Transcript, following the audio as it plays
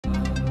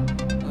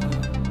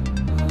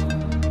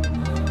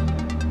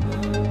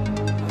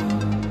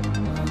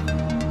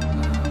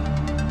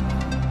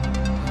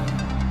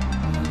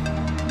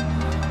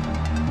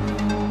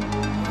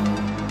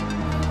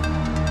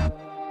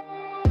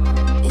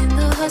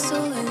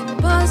hustle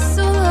and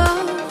bustle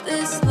of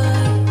this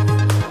life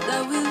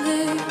that we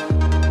live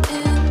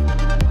in.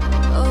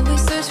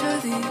 Always search for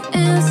the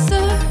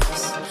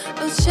answers,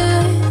 a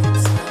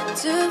chance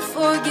to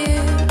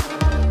forgive.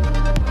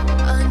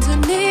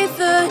 Underneath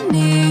the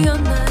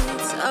neon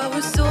lights,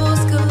 our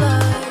souls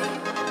collide.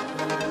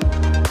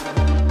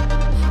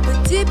 But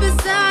deep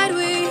inside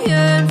we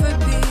yearn for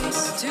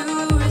peace to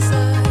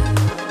reside.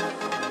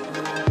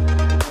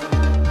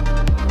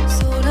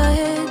 Soraへ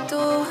と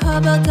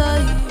羽ばた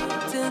い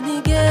て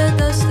逃げ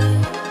出したい。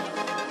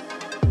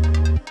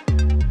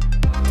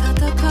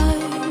戦い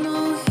の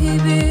日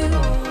々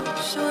を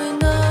背負い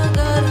なが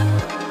ら。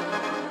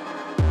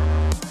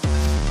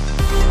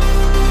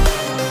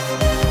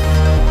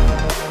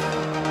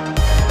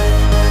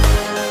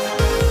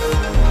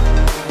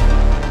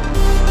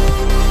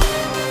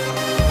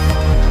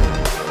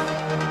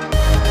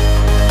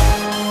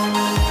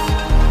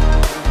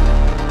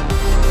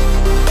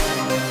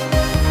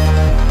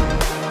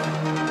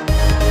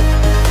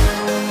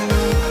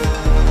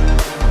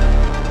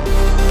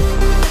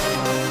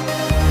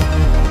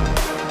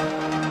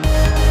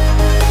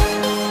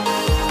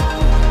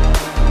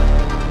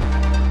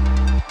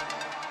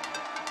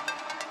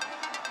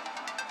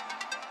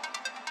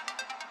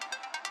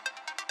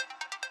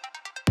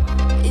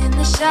In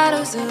the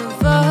shadows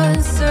of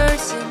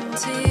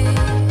uncertainty,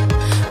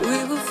 we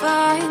will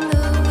find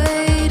the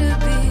way to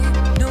be.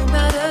 No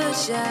matter the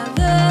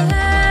challenge,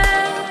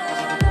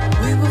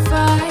 we will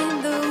find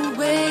the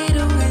way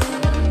to win.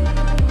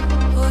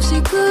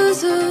 星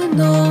屑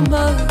の舞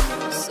う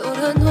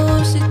空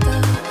の下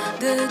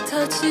で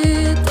立ち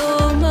止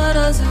ま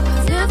らず I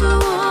never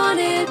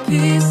wanted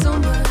peace so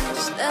much,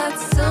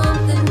 that's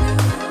something new.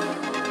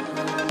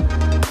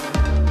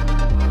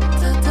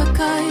 戦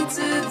い続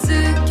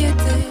け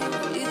て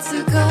いつ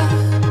か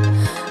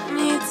見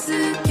つ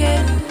ける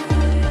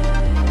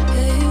平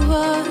和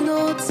の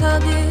旅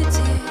路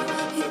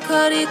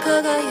光り輝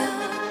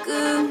く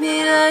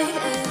未来へ